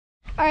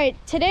All right,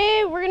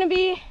 today we're gonna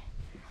be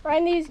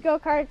riding these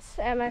go-karts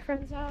at my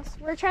friend's house.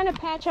 We're trying to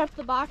patch up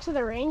the box of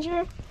the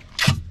Ranger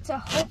to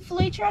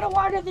hopefully try to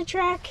water the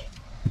track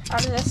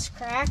out of this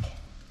crack.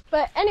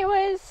 But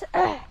anyways,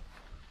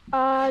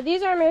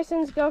 these are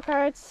Mason's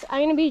go-karts.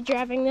 I'm gonna be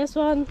driving this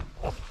one.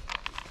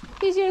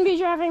 He's gonna be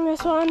driving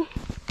this one.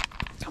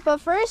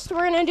 But first,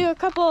 we're gonna do a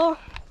couple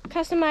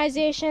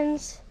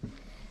customizations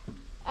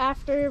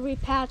after we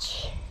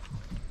patch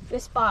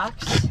this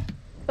box.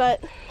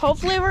 But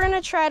hopefully we're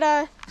gonna try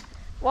to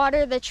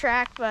water the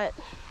track, but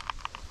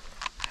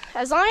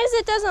as long as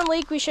it doesn't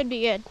leak, we should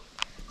be good.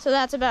 So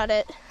that's about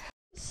it.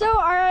 So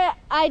our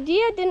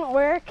idea didn't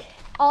work.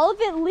 All of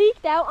it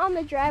leaked out on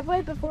the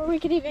driveway before we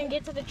could even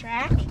get to the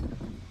track.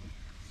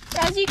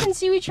 As you can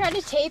see, we tried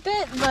to tape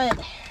it, but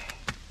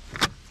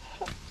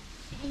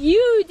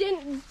you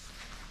didn't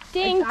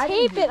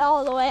tape it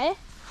all the way.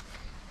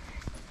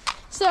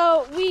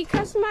 So we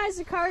customized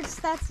the carts.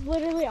 That's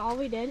literally all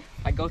we did.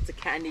 I got the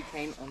candy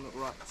cane on the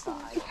right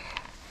side.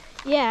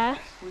 Yeah.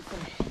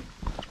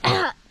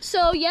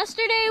 So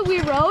yesterday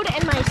we rode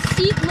and my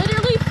seat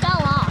literally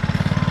fell off.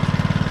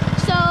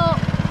 So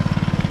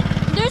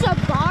there's a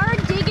bar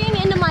digging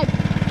into my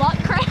butt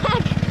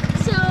crack.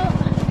 So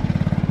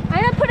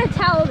I'm gonna put a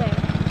towel there.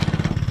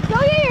 Go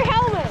get your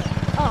helmet.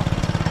 Oh.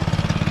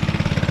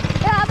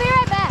 Yeah, I'll be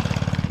right back.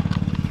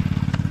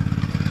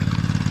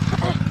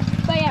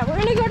 But yeah, we're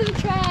gonna go to the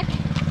track.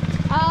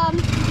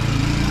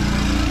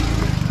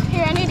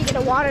 Here, I need to get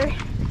a water.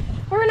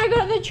 We're gonna go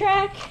to the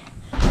track,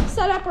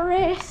 set up a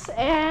race,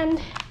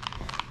 and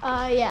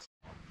yeah.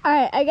 All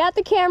right, I got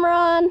the camera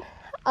on.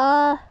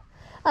 I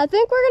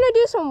think we're gonna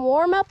do some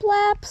warm-up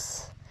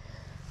laps.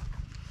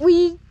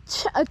 We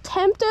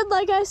attempted,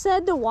 like I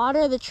said, to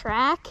water the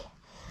track,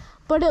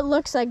 but it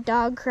looks like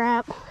dog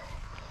crap.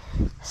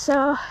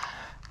 So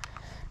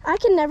I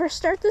can never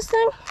start this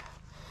thing.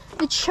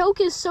 The choke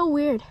is so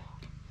weird.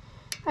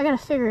 I gotta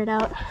figure it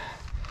out.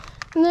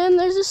 And then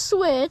there's a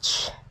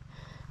switch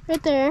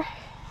right there.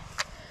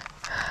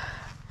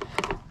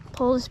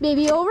 Pull this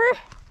baby over.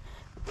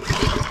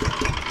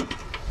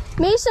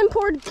 Mason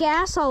poured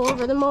gas all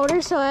over the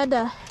motor, so I had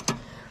to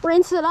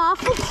rinse it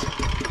off with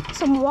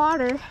some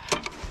water.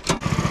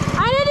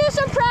 I'm gonna do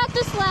some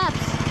practice laps.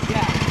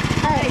 Yeah.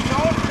 All right. Hey,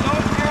 don't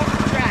tear up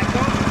the track.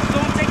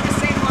 Don't take the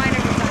same line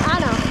every time. I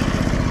know.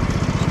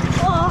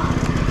 Oh,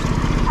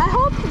 I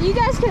hope you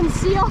guys can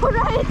see all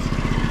right.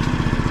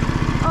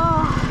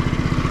 Oh,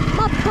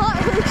 my butt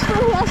hurts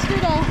from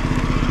yesterday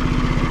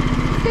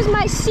because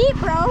my seat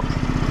broke.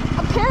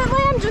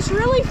 Apparently I'm just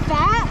really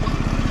fat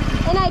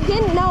and I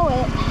didn't know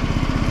it.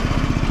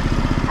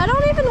 I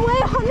don't even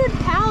weigh 100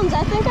 pounds.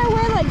 I think I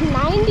weigh like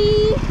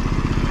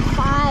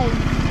 95.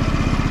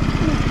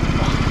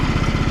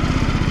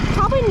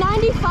 Probably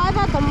 95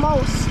 at the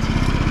most.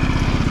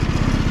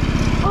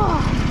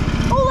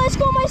 Oh, let's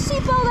go. My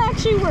seatbelt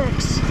actually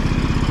works.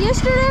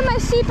 Yesterday my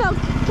seatbelt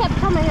kept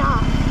coming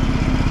off.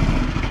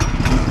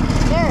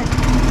 There.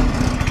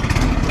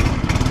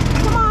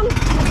 Come on.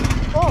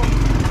 Oh,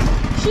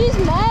 she's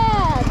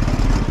mad.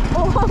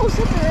 Oh, I almost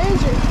hit the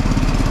Ranger.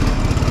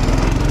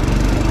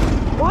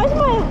 Why is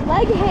my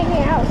leg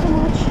hanging out so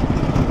much?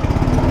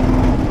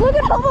 Look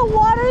at all the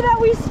water that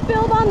we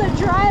spilled on the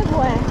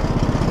driveway.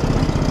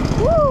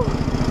 Woo!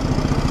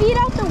 Feet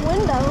out the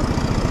window.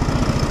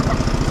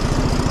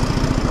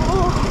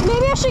 Oh,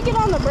 maybe I should get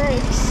on the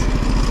brakes.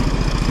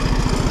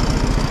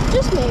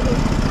 Just maybe.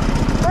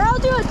 Or I'll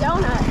do a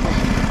donut.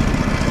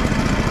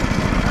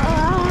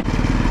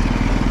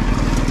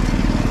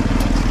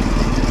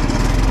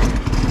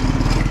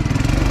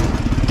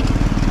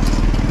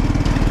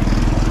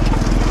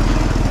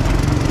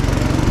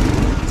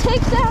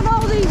 Take down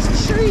all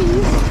these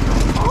trees.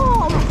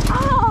 Oh,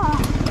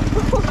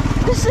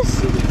 this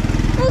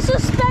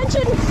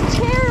suspension is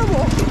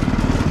terrible.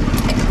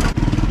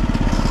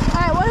 All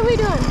right, what are we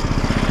doing?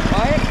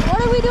 What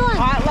are we doing?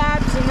 Hot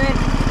laps, and then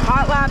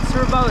hot laps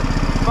for about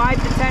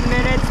 5 to 10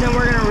 minutes, then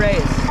we're gonna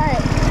race. All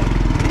right.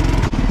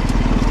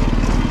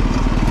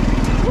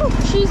 Ooh,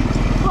 she's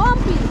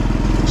bumpy.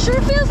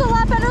 Sure feels a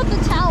lot better with the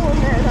towel in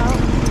there, though.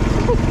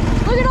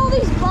 Look at all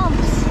these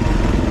bumps.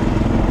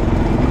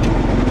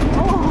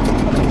 Oh,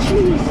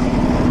 jeez.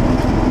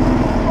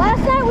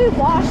 Last night we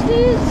washed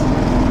these.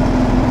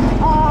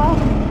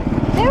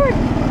 They were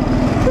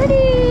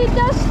pretty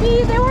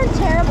dusty. They weren't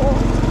terrible.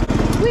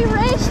 We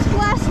raced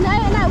last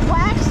night and I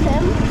waxed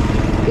him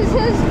because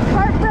his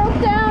cart broke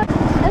down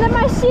and then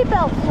my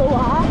seatbelt flew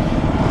off.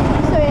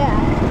 So yeah.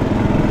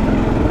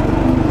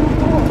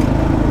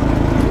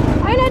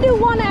 I'm gonna do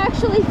one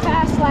actually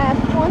fast lap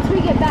once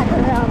we get back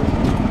around.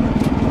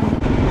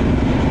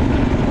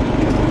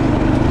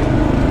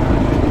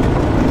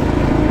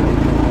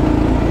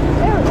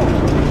 There we go.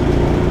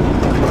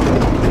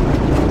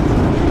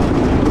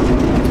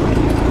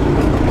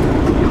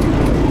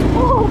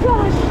 Oh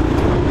gosh.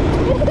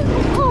 It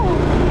is cold.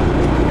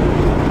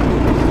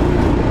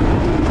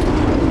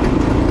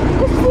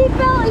 The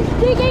seatbelt is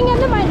digging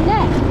into my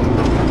neck.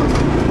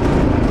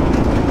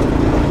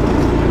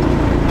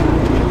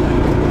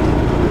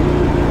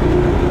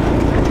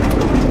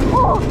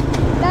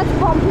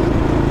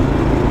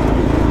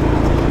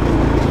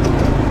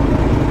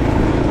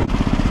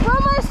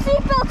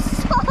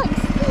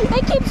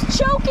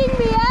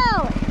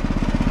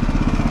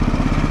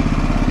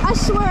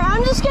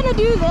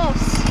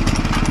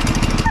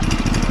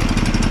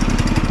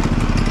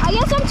 I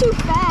guess I'm too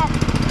fat.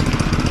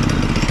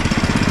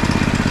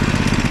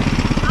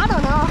 I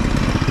don't know.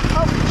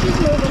 Oh, she's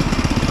moving.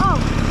 Oh,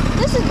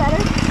 this is better.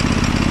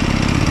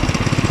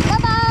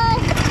 Bye-bye.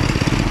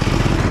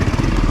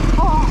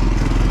 Oh.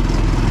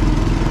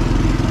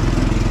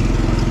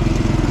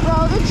 Bro,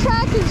 the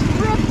track is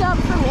ripped up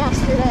from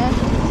yesterday.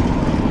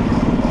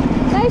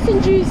 Nice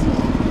and juicy.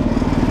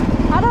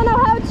 I don't know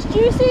how it's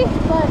juicy,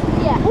 but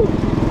yeah.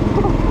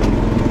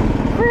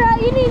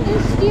 Forgot you need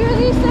to steer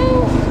these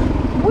things.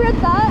 Weird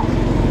thought.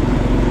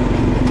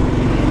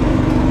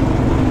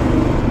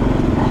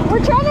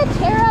 We're trying to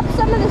tear up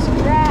some of this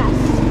grass.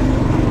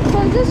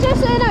 Because it's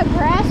just in a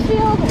grass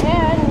field,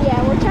 and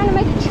yeah, we're trying to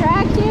make a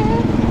track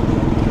here.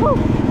 Woo.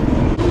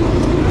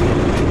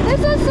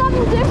 This is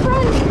something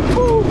different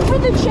for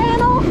the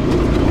channel.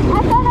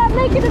 I thought I'd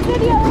make it a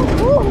video.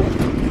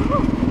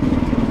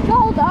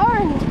 Oh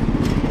darn.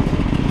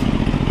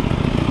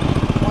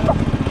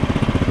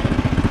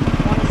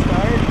 Wanna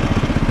start?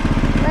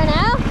 Right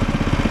now?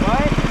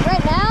 What?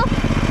 Right now?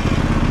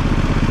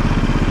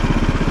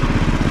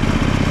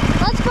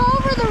 Let's go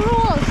over the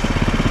rules.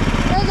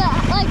 There's a,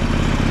 like,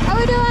 are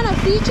we doing a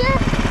feature?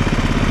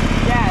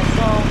 Yeah,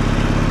 so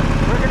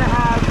we're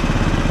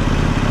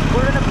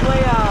gonna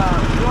play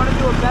you wanna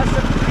do a best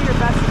of 3 or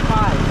best of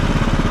 5?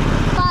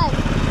 5.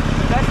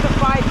 Best of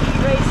 5 heat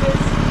races.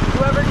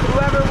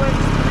 Whoever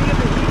wins 3 of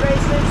the heat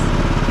races.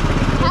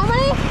 How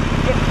many?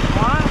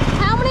 What?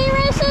 How many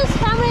races?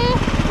 How many?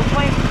 We're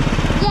playing.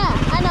 Yeah,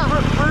 I know.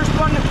 First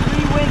one to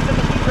 3 wins in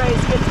the heat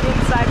race gets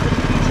inside for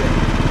the feature.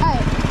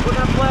 Alright. We're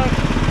gonna play.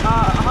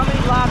 How many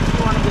laps do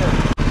you want to do?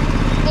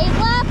 8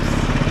 laps?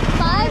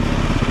 5?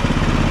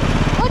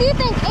 What do you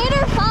think? 8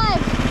 or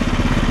 5?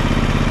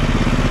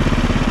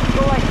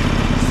 Go like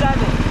 7.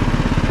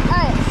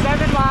 Alright.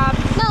 7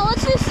 laps. No,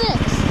 let's do 6.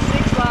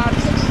 6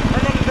 laps.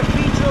 And then the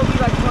feature will be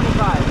like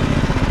 25.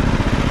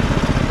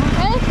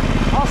 Okay?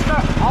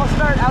 I'll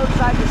start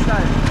outside the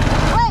start.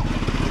 Wait.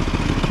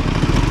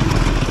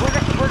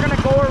 We're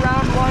gonna go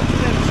around once and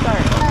then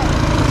start. Alright.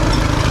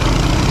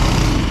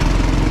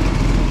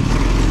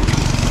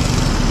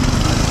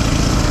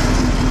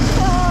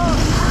 So,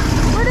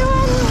 we're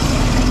doing...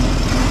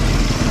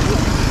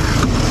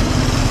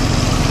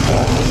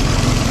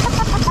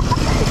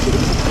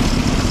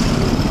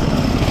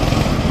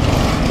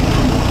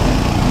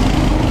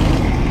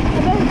 I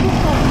better get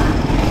that.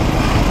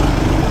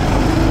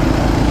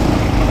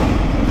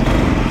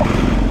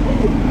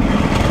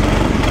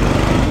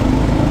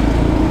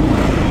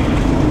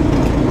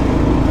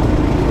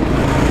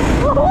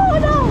 Oh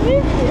no,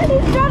 he's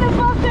trying to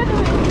bump into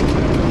me.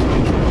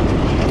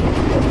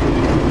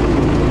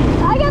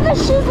 I got the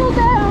shizzle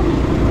down.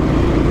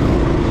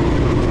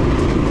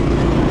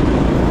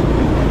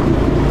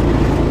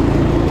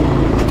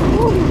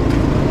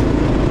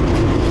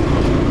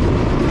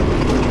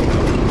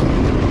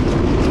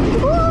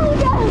 Oh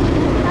god.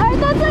 Alright,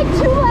 that's like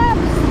 2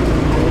 laps.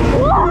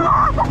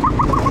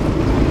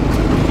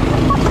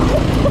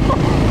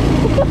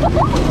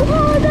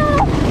 Oh no.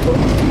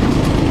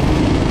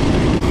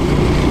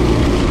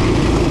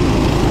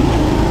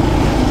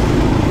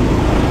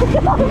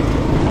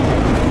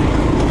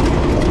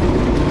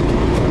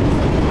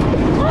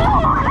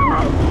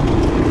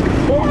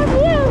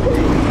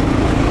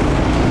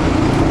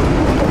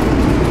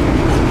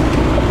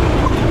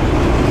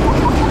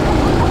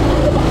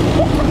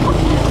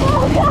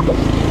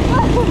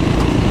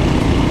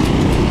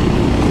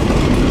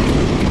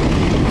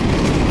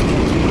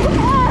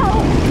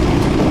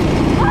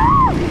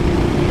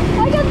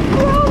 I got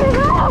thrown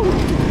around!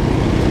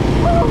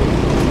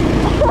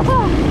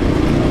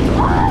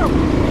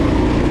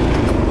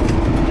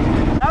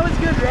 That was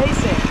good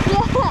racing.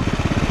 Yeah.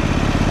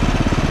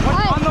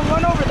 On the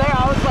one over there,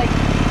 I was like,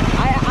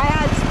 I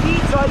had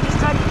speed, so I just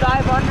tried to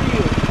dive under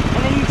you.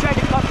 And then you tried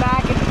to cut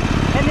back,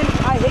 and then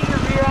I hit your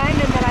rear end,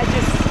 and then I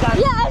just got...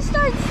 Yeah, I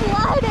started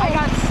sliding. I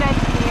got sent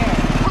in the air.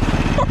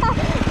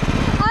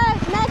 Alright,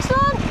 next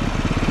one?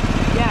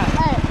 Yeah.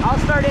 Alright. I'll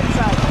start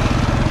inside.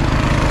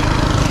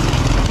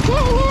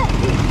 Dang it.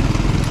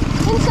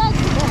 Inside's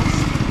the best.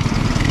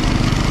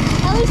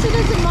 At least it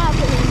is in my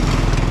opinion.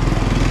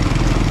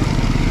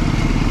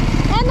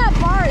 And that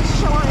bar is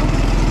showing.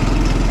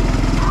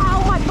 Ow,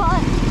 my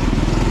butt.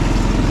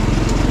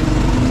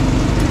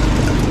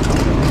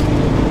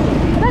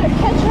 I better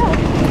catch up.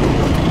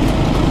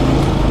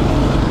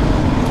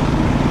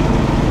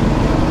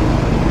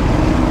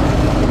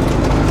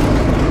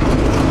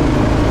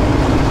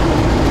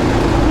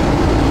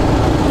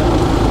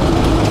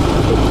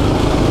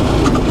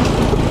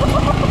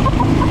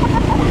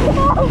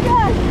 Oh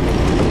god.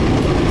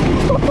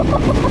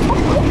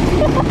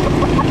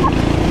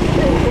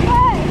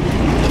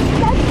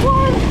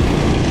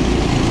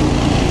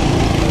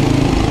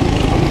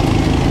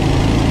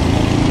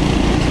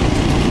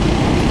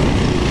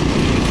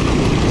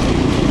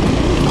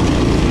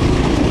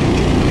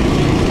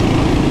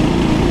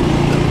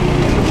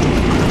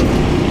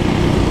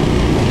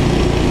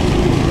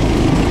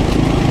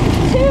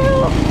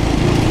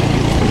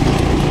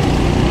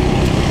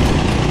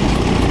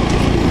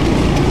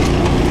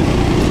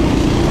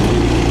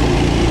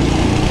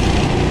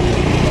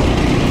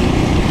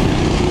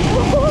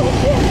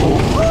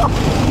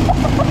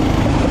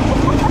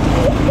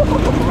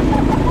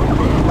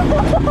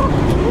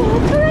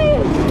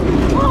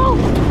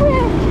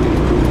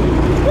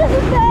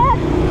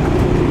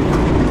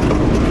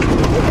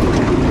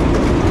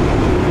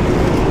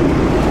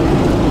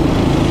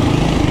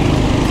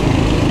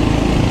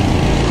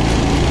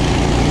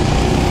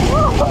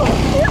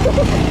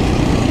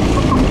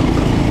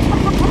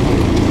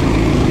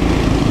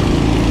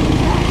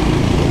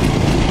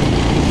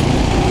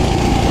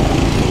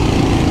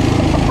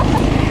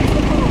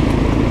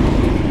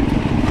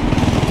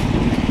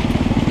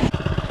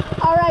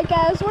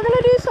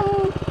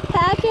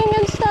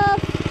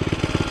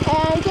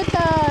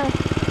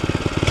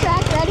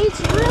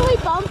 really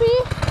bumpy.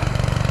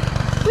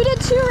 We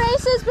did 2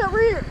 races, but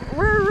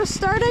we're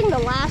restarting the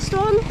last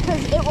one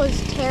because it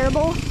was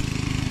terrible.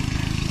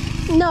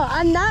 No,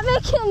 I'm not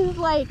making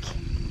like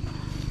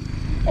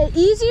it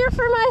easier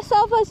for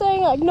myself by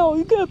saying like, no,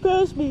 you can't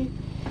pass me.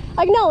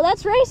 Like, no,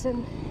 that's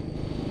racing.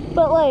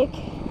 But like,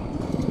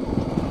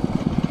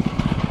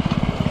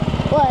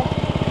 what?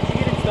 Did you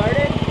get it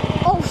started?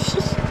 Oh,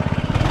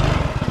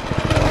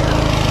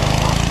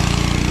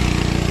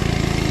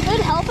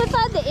 it'd help if I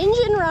had the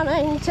engine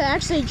running to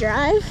actually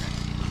drive.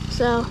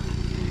 So.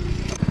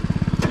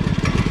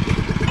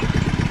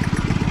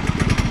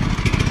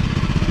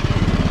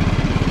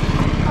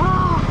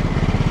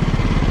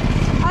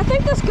 I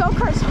think this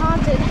go-kart's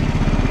haunted.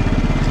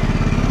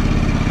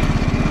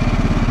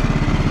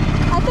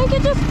 I think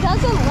it just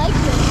doesn't like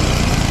me.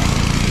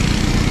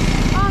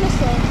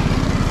 Honestly.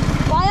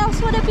 Why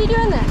else would it be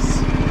doing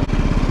this?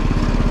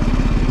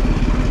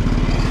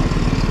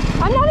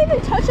 I'm not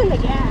even touching the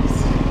gas.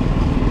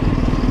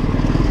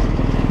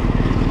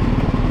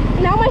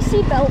 Now my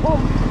seatbelt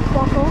won't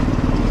buckle.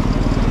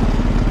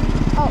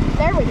 Oh,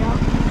 there we go.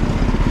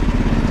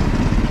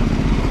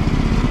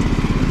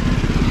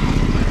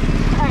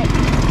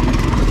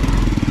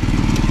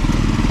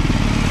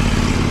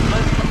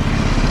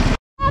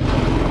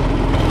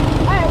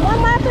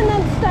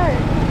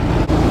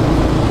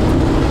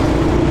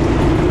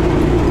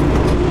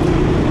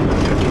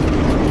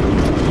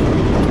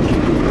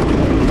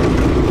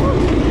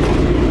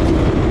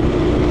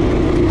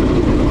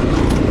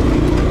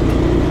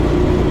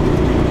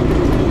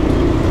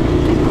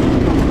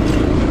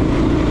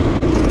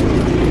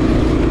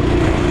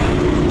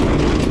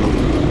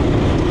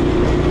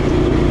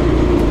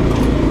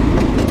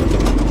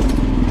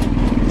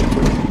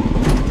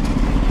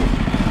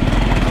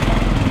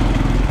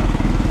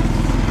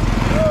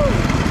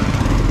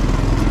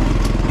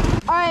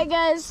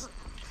 Guys,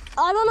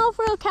 I don't know if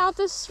we'll count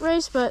this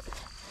race, but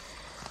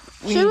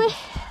should we?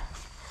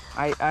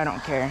 I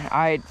don't care.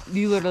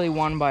 You literally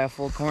won by a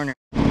full corner.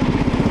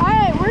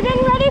 Alright, we're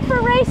getting ready for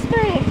race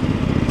 3.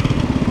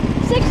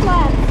 6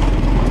 laps.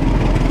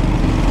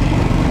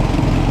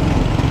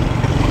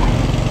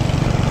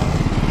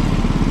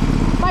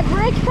 My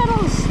brake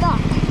pedal is stuck.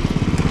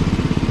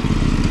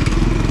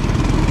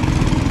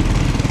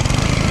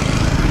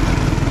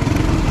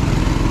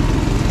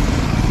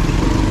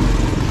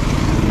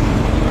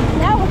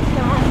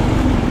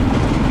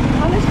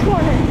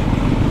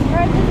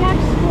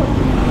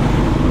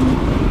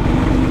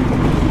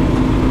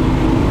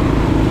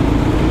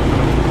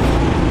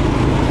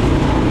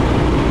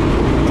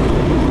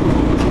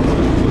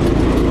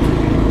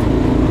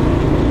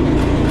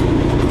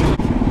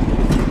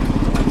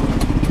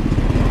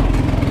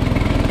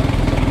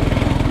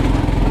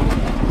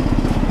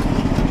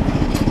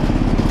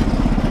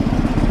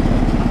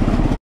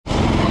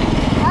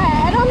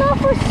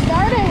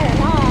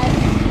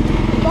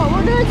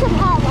 Some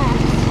hot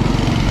laps.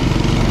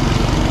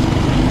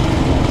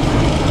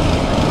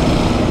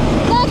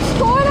 Next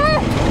corner.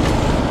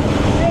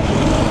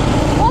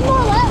 One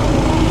more lap.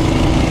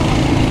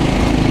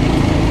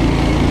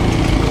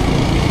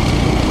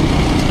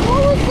 What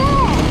was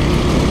that?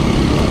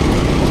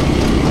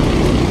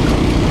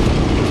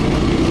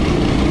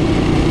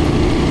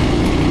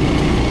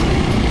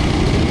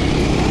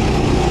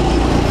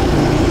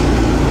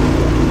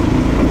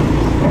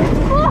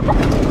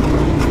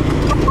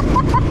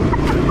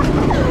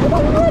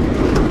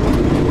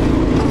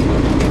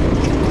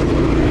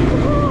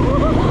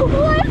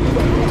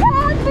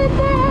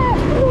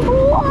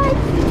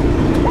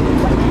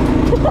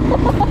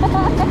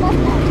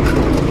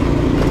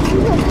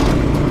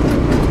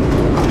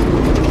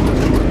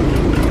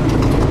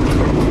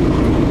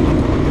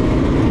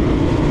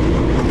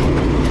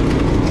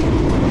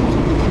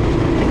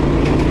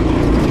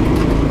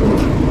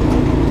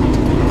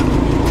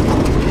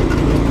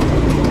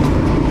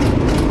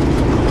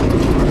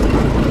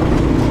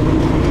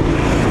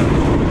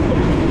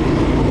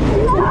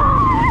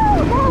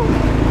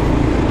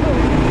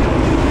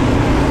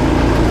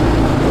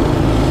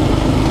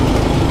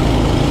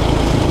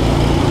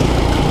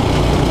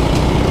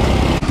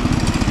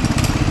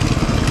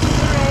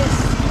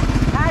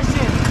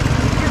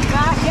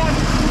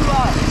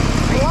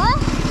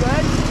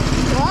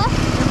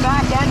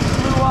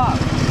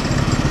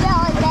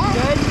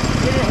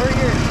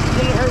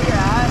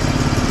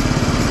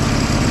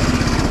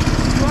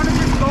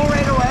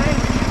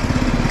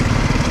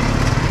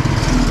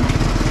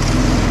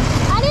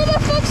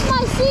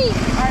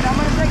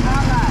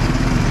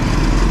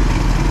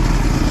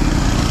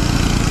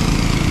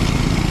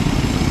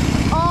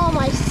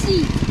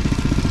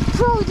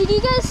 Did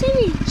you guys see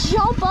me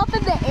jump up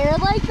in the air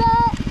like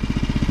that?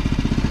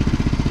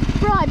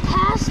 Bro, I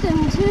passed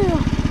him too.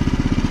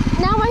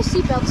 Now my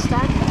seatbelt's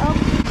stuck. Oh.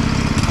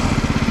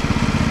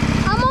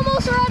 I'm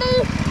almost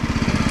ready.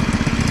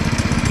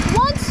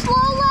 One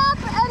slow lap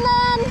and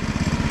then...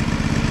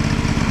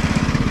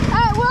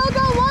 Alright, we'll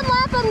go one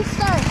lap and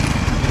start.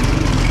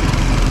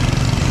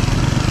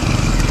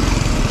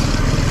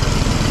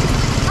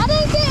 I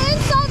didn't get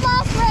inside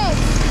last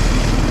race.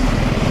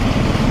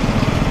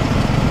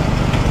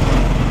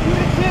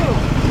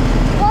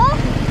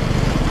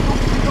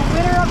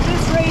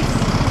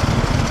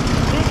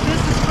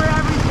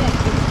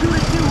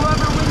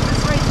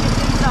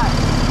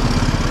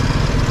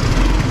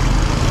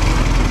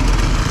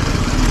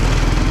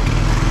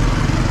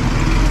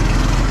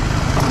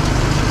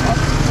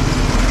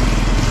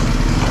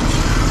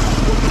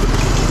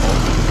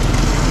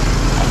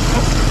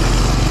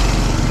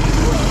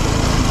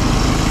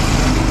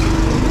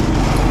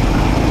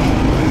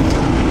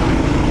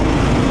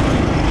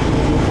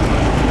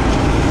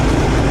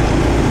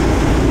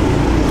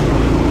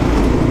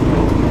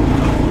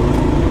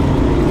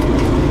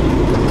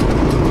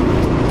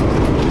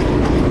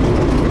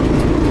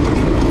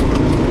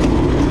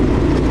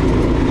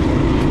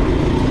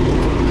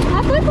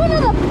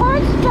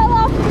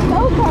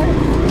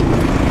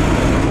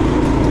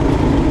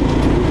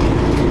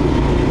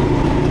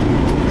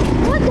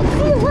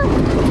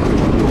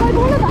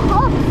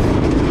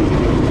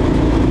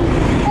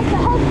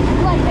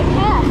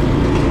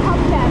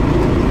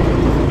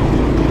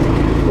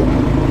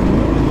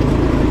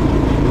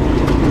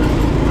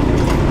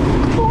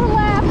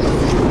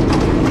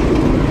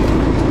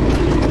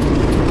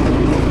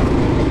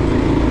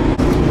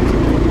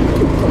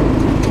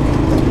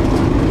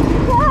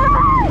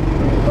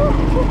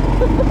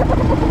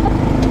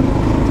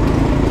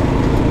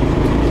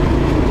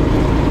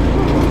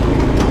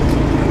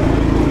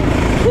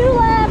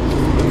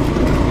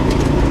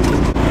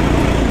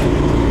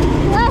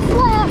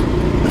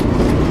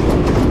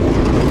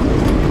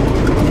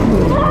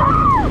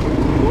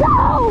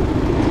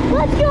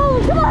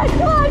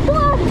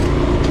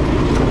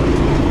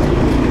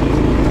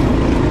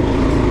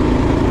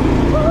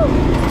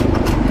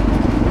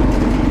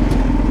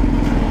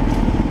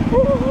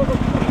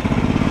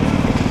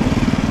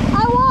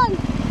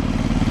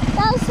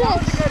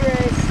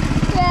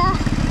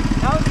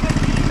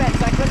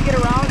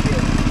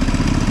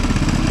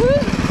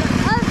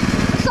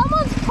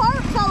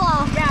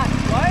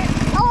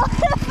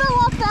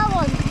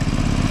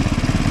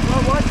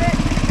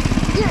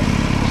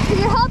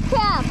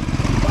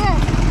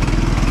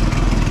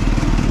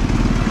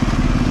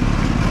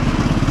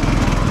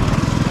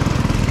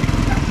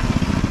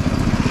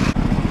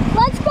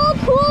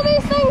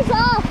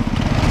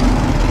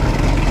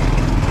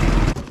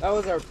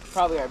 was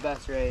probably our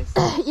best race.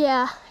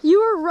 Yeah, you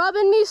were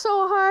rubbing me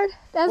so hard.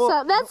 That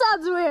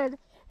sounds weird.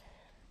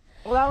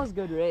 Well, that was a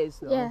good race,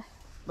 though. Yeah.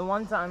 The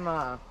one time,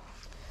 my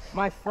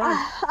front...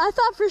 I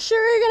thought for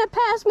sure you were going to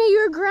pass me.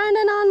 You were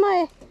grinding on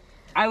my...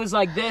 I was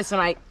like this,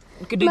 and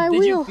did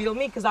wheel. you feel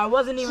me? Because I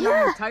wasn't even on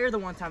your tire the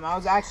one time. I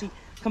was actually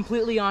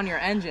completely on your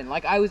engine.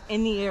 Like, I was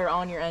in the air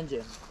on your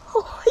engine.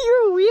 Oh,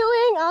 you were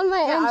wheeling on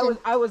my engine.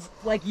 I was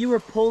like, you were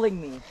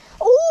pulling me.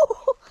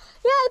 Oh,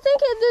 yeah, I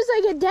think there's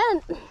like a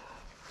dent.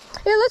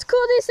 Here, let's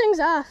cool these things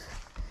off.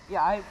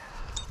 Yeah,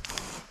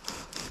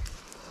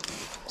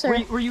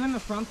 Sorry. Were you in the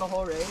front the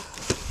whole race?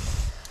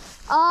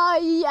 Yeah,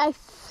 I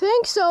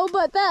think so,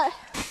 but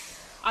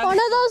one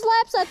of those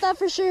laps, I thought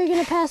for sure you're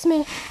gonna pass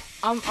me.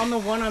 On the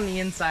one on the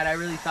inside, I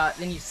really thought,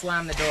 then you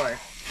slammed the door.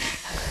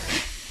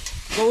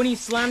 But when you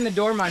slammed the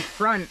door, my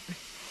front,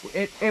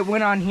 it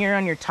went on here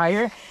on your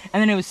tire,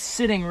 and then it was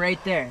sitting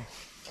right there.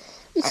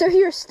 So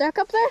you were stuck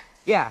up there?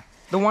 Yeah,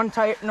 the one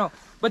tire, no,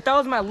 but that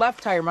was my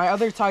left tire. My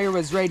other tire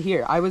was right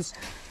here.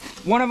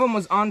 One of them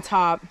was on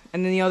top,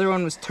 and then the other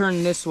one was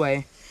turned this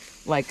way.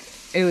 Like,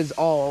 it was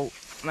all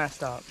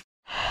messed up.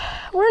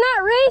 We're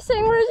not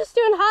racing, we're just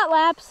doing hot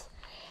laps.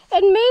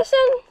 And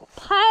Mason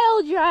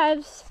pile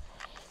drives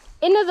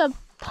into the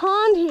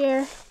pond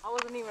here. I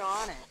wasn't even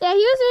on it. Yeah, he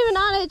wasn't even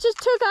on it. It just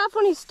took off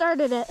when he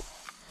started it.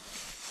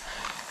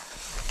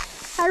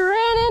 I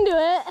ran into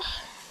it.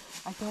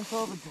 I can't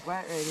tell if it's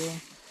wet right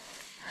here.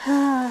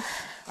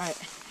 Alright,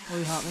 will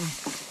you help me?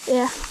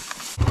 Yeah.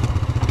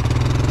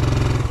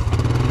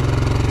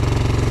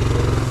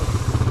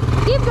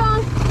 Keep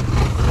going.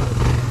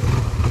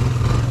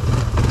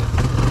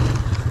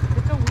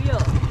 It's a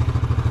wheel.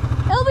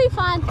 It'll be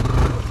fine.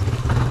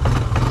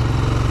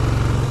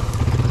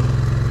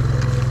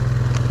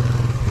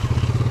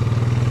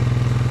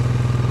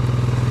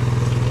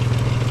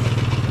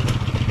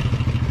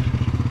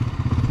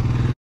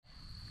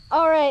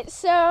 Alright,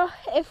 so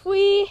if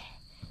we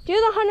do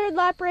the 100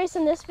 lap race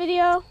in this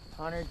video,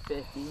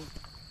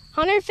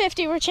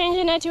 150, we're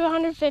changing it to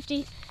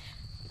 150.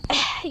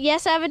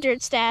 Yes, I have a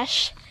dirt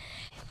stash.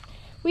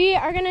 We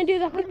are gonna do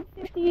the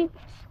 150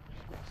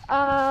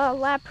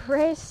 lap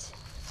race.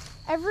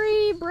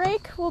 Every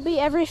break will be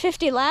every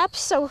 50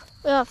 laps, so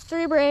we'll have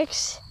 3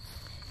 breaks.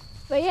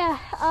 But yeah,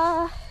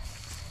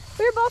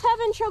 we were both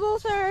having trouble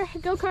with our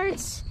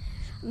go-karts.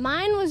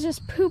 Mine was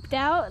just pooped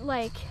out,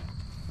 like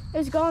it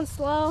was going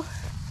slow.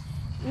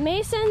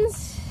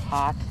 Mason's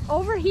hot,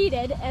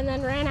 overheated, and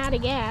then ran out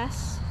of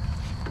gas.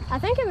 I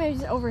think it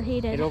maybe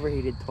overheated. It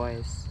overheated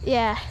twice.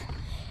 Yeah.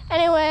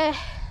 Anyway,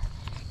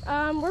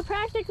 we're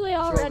practically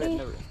all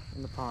ready.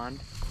 In the pond.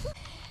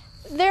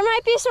 There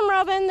might be some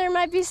rubbing, there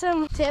might be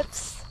some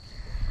tips,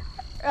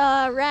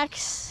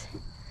 wrecks.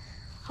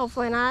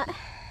 Hopefully not.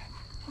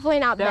 Hopefully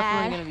not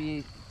bad. Definitely gonna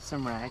be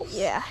some wrecks.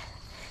 Yeah.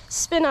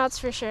 Spin outs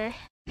for sure.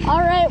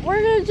 Alright,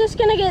 we're just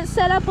gonna get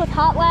set up with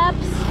hot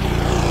laps.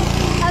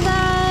 And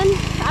then,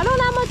 I don't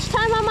have much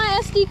time on my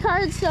SD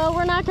card, so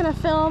we're not gonna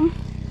film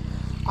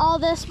all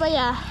this, but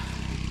yeah.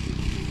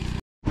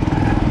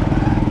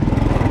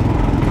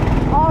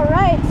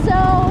 Alright,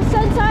 so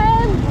since I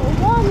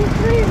have won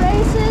 3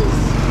 races,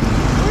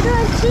 we're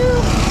doing 2.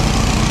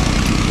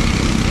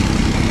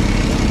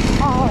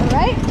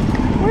 Alright,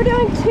 we're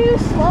doing 2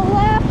 slow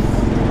laps,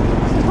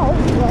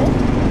 supposedly.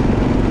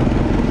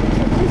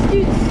 This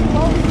dude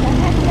slows the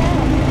heck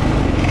down.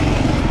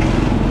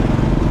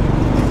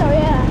 So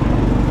yeah,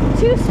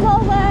 2 slow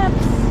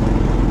laps,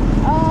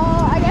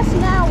 I guess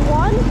now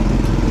 1,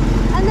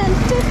 and then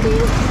 50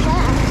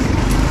 laps.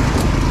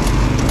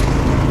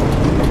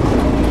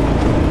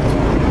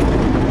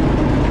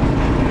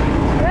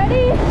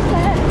 Ready,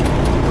 set,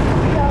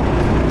 go.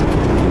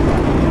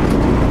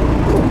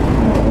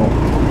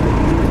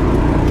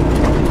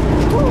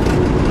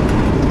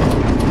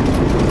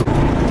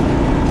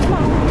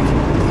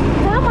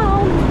 Come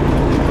on.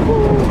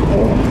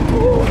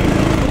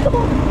 Come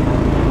on.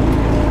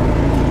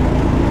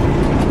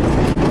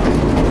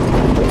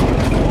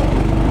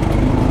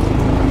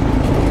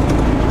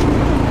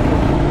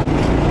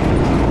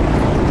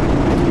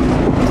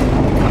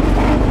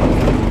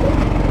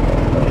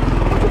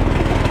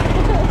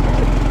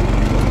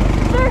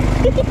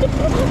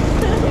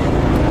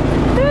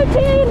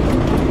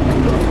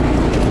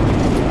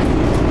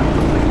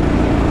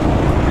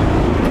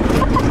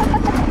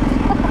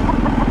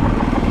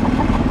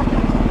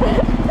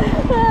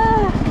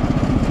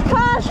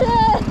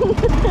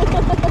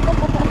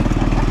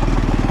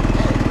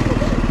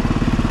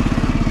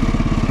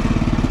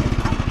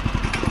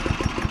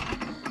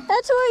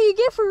 That's what you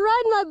get for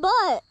riding my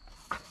butt.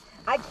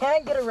 I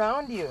can't get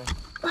around you.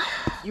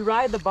 You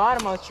ride the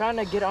bottom, I was trying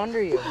to get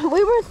under you.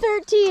 We were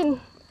 13.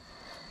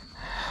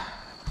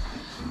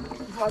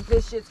 Fuck,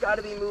 this shit's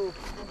gotta be moved.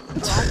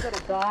 I could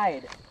have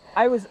died.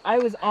 I was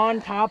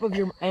on top of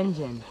your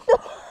engine.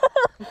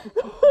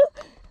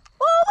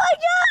 Oh my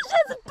gosh,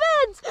 that's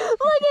bent!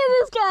 Look at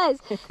this, guys.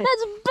 That's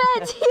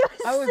bent. He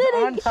was I was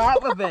sitting on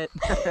top of it.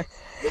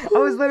 I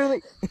was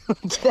literally.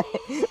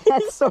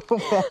 That's so bad.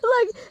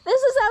 Look,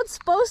 this is how it's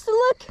supposed to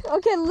look.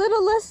 Okay, a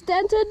little less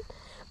dented,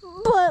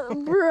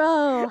 But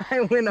bro.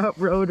 I went up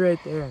road right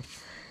there.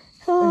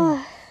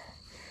 Oh,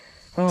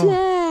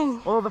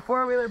 dang. Well, the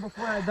four-wheeler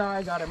before I die,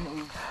 I gotta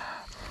move.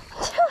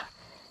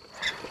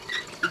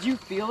 Did you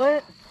feel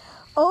it?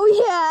 Oh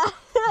yeah,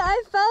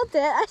 I felt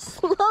it. I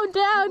slowed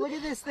down. Look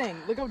at this thing.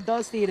 Look how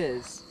dusty it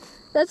is.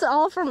 That's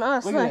all from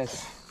us. Look at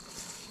this.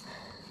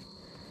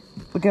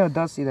 Look how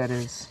dusty that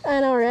is. I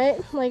know, right?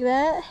 Like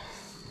that.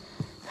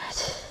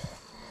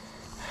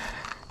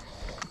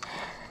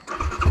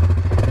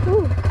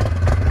 Ooh.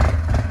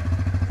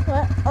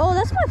 What? Oh,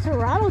 that's my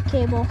throttle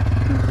cable.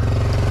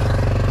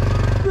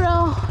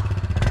 Bro,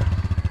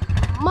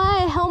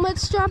 my helmet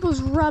strap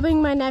was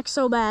rubbing my neck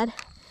so bad.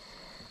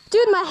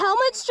 Dude, my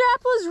helmet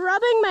strap was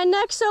rubbing my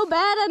neck so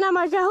bad, and I'm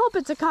like, I hope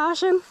it's a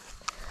caution.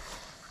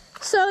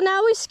 So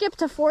now we skip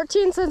to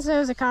 14 since it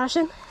was a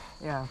caution.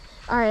 Yeah.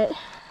 All right.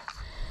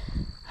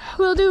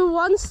 We'll do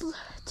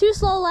two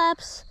slow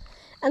laps,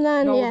 and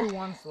then no, yeah. we'll do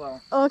one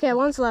slow. Okay,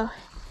 one slow.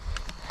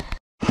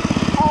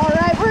 All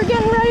right, we're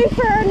getting ready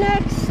for our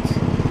next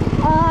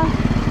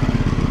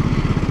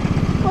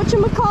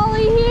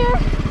whatchamacallit here.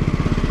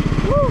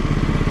 Woo.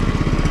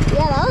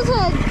 Yeah, that was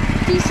a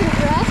decent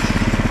rest.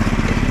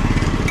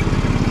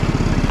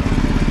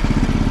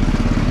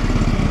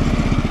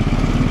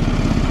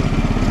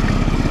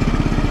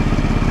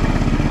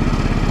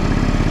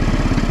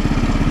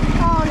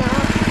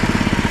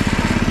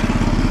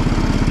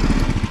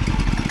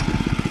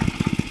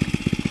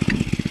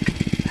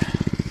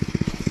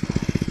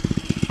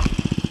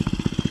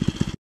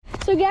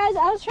 So guys,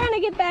 I was trying to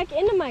get back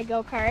into my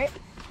go-kart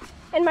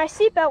and my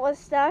seatbelt was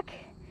stuck.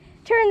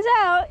 Turns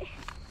out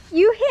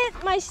you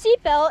hit my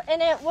seatbelt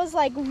and it was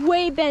like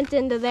way bent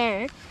into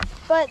there,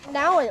 but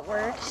now it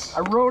works.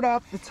 I rode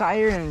off the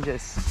tire and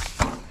just...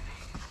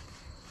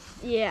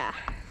 Yeah.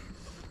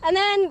 And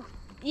then,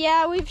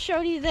 yeah, we've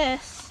showed you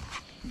this.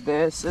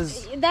 This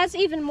is... That's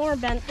even more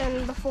bent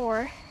than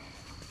before.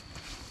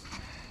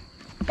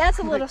 That's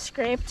a little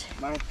scraped.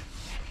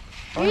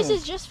 Yours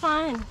is just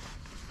fine.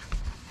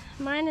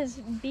 Mine is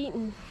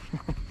beaten.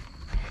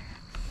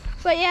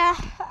 But yeah,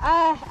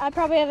 I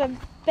probably have a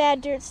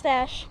bad dirt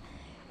stash.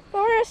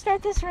 But we're gonna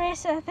start this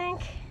race, I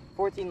think.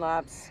 14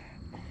 laps.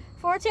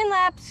 14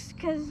 laps,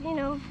 because, you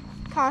know,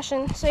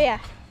 caution. So yeah.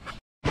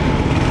 Let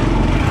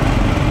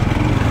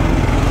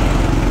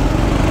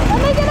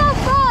me get out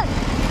front!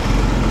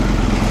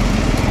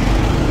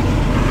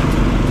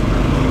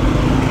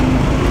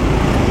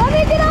 Let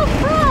me get out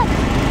front!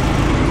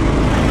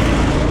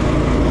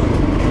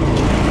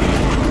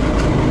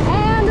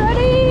 And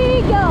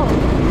ready, go!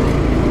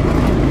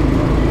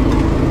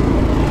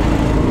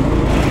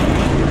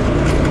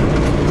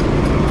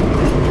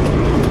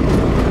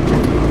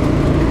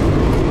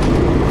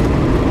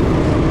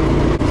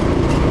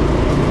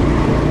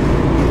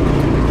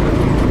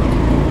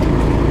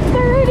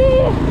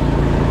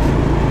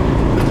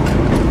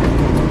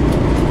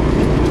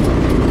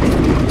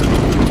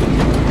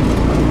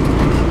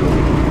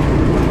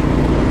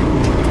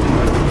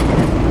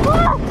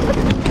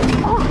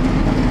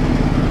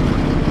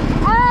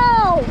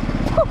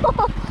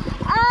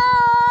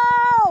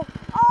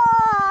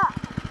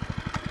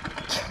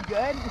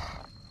 Good?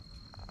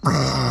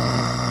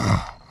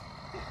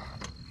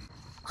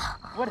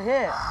 What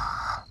hit?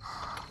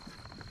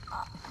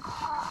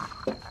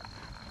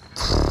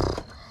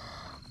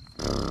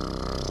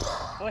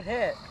 What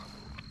hit?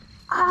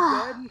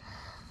 Good?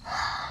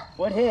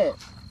 What hit?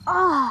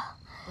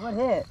 What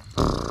hit?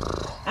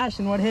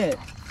 Ashton, what hit?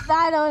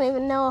 I don't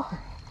even know.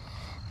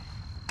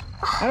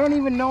 I don't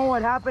even know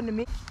what happened to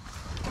me.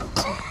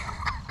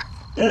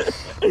 Are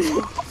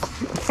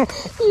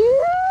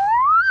you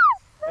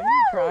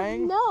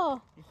crying?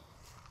 No.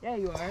 Yeah,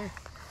 you are.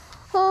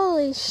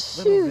 Holy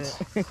shoot.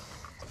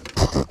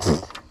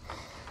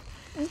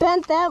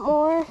 Bent that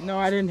more. No,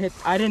 I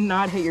did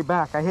not hit your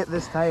back. I hit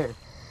this tire.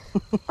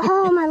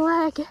 Oh, my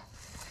leg.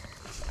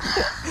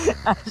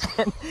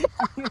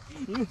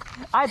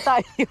 I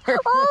thought you were...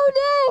 Oh,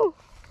 dang.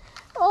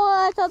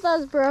 Oh, I thought that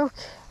was broke.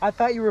 I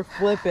thought you were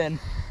flipping.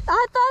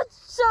 I thought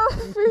so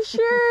for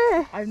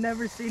sure. I've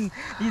never seen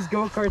these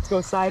go-karts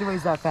go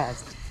sideways that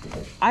fast.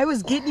 I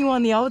was getting you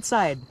on the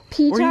outside.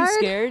 Petard? Were you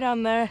scared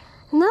on there?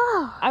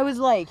 No. I was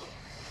like,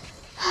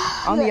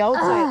 on the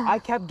outside. I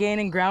kept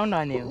gaining ground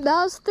on you.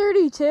 That was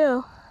 32.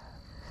 Oh,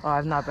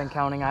 I've not been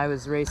counting. I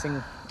was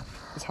racing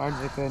as hard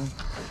as I could.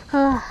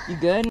 You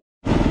good?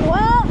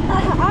 Well,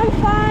 I'm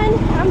fine.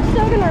 I'm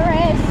still gonna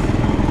race.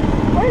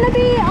 We're gonna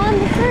be on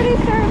the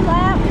 33rd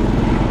lap.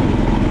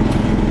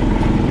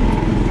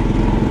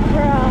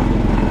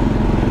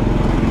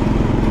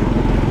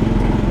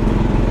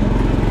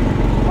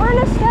 We're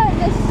gonna start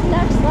this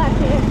next lap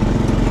here.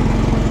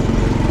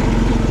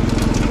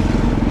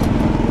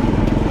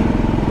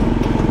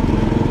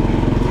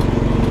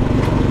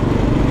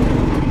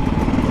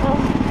 Oh.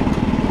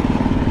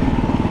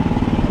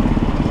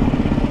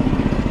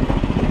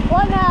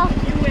 What now?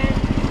 You win.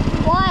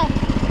 Why?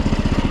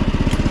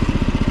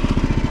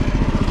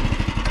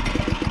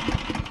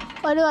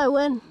 Why do I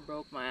win?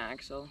 Broke my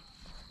axle.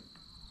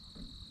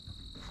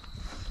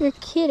 You're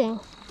kidding.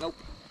 Nope.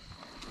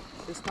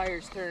 This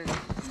tire's turned.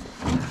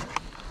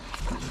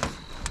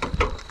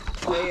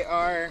 They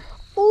are.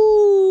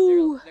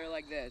 Ooh. They're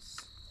like this.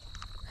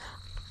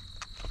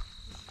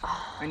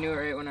 I knew it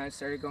right when I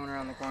started going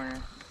around the corner.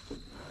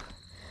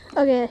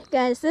 Okay,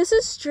 guys, this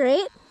is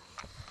straight.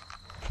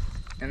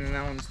 And then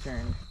that one's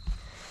turned.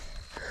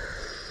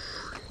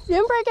 You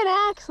didn't break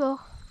an axle.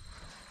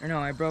 Or no,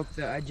 I broke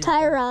the.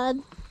 Tie rod.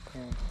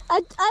 Yeah.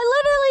 I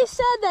literally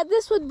said that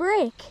this would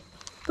break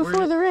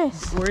before the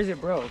race. Where is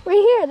it broke? Right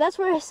here, that's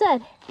where I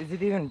said. Is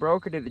it even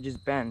broke or did it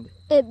just bend?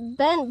 It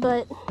bent,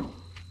 but...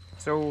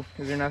 So,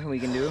 is there nothing we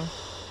can do?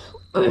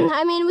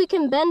 I mean, we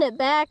can bend it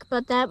back,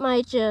 but that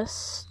might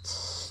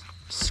just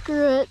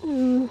screw it.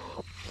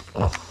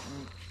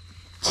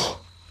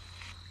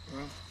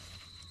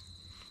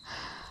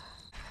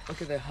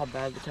 Look at how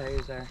bad the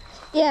tires are.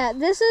 Yeah,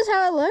 this is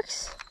how it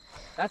looks.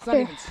 That's not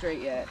even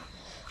straight yet.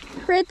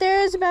 Right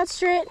there is about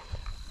straight.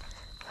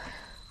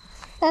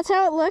 That's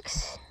how it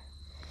looks.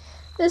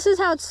 This is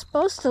how it's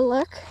supposed to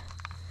look.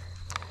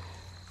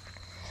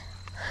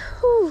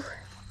 Whew.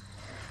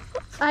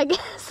 I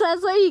guess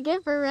that's what you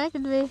get for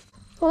wrecking me.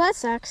 Well, that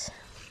sucks.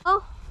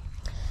 Well,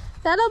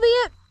 that'll be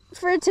it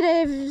for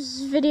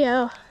today's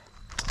video.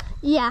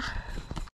 Yeah.